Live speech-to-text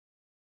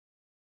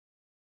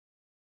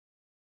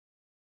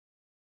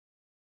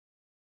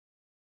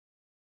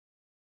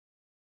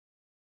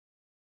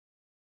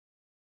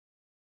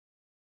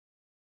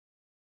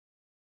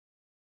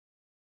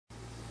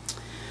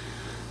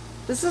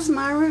This is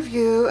my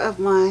review of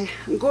my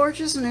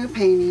gorgeous new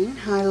painting.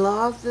 I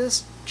love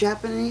this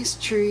Japanese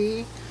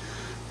tree.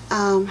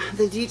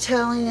 The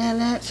detailing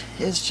in it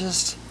is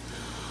just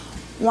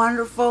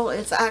wonderful.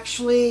 It's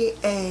actually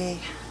a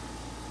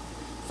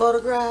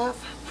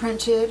photograph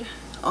printed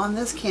on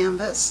this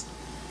canvas.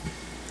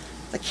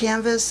 The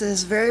canvas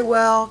is very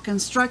well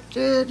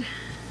constructed.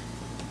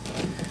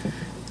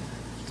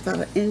 It's about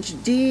 1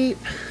 inch deep.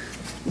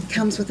 It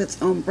comes with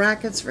its own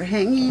brackets for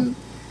hanging.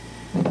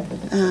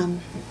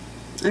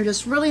 I'm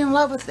just really in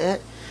love with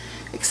it,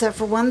 except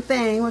for one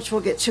thing, which we'll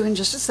get to in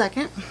just a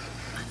second.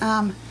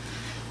 I've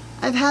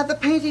had the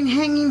painting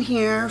hanging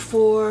here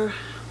for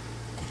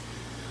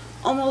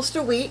almost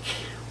a week,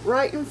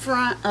 right in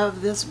front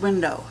of this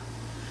window.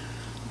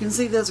 You can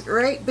see this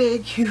great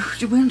big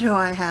huge window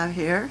I have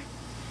here,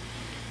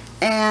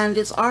 and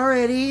it's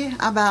already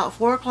about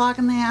 4 o'clock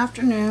in the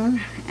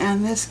afternoon,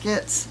 and this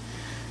gets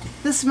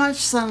this much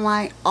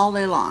sunlight all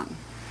day long.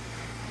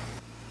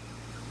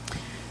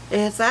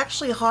 It's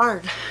actually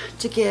hard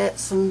to get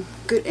some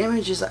good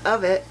images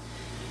of it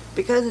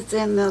because it's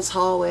in this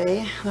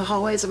hallway. The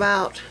hallway is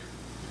about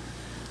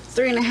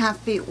 3.5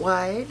 feet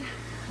wide,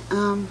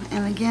 and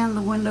again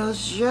the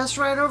window's just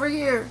right over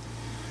here.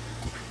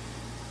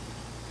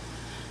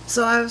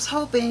 So I was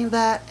hoping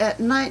that at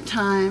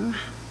nighttime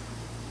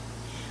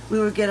we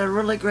would get a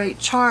really great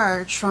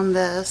charge from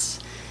this,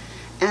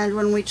 and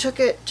when we took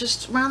it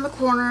just around the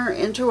corner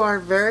into our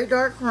very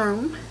dark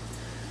room,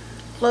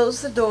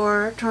 closed the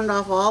door, turned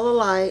off all the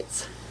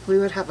lights, we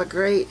would have a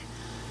great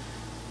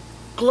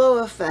glow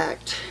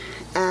effect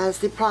as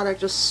the product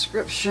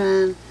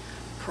description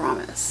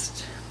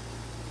promised.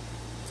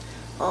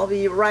 I'll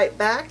be right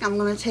back. I'm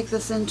going to take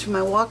this into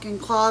my walk-in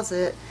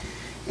closet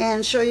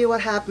and show you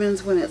what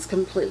happens when it's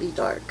completely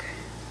dark.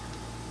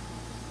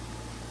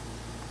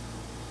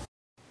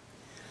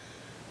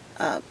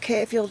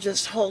 Okay, if you'll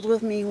just hold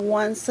with me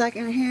 1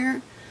 second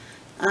here,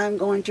 I'm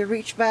going to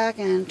reach back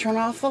and turn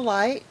off the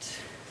light.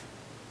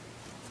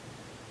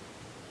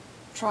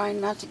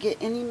 Trying not to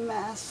get any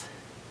mess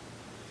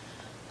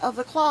of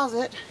the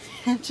closet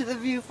into the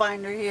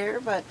viewfinder here,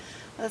 but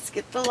let's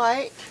get the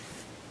light.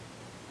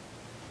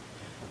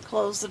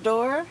 Close the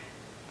door.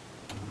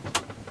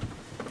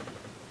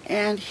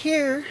 And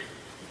here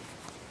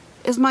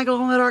is my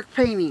glow-in-the-dark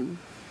painting.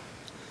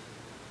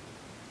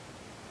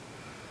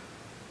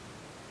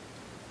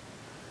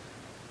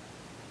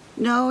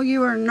 No,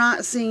 you are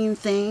not seeing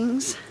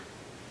things.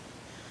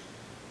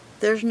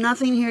 There's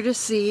nothing here to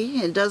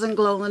see. It doesn't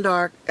glow in the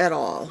dark at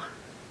all.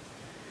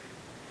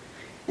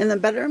 In the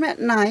bedroom at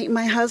night,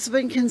 my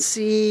husband can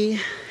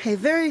see a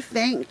very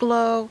faint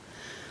glow,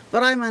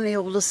 but I'm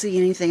unable to see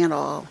anything at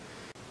all.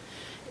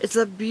 It's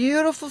a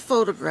beautiful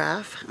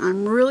photograph.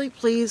 I'm really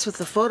pleased with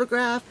the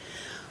photograph,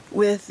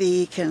 with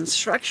the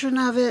construction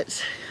of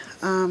it,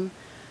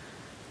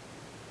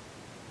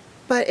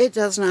 but it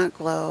does not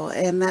glow,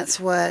 and that's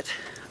what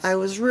I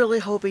was really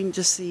hoping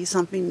to see,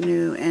 something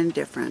new and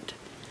different.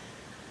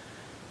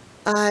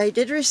 I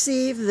did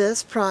receive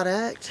this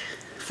product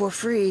for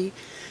free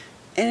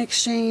in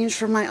exchange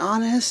for my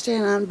honest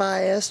and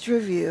unbiased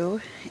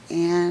review,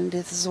 and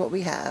this is what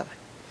we have.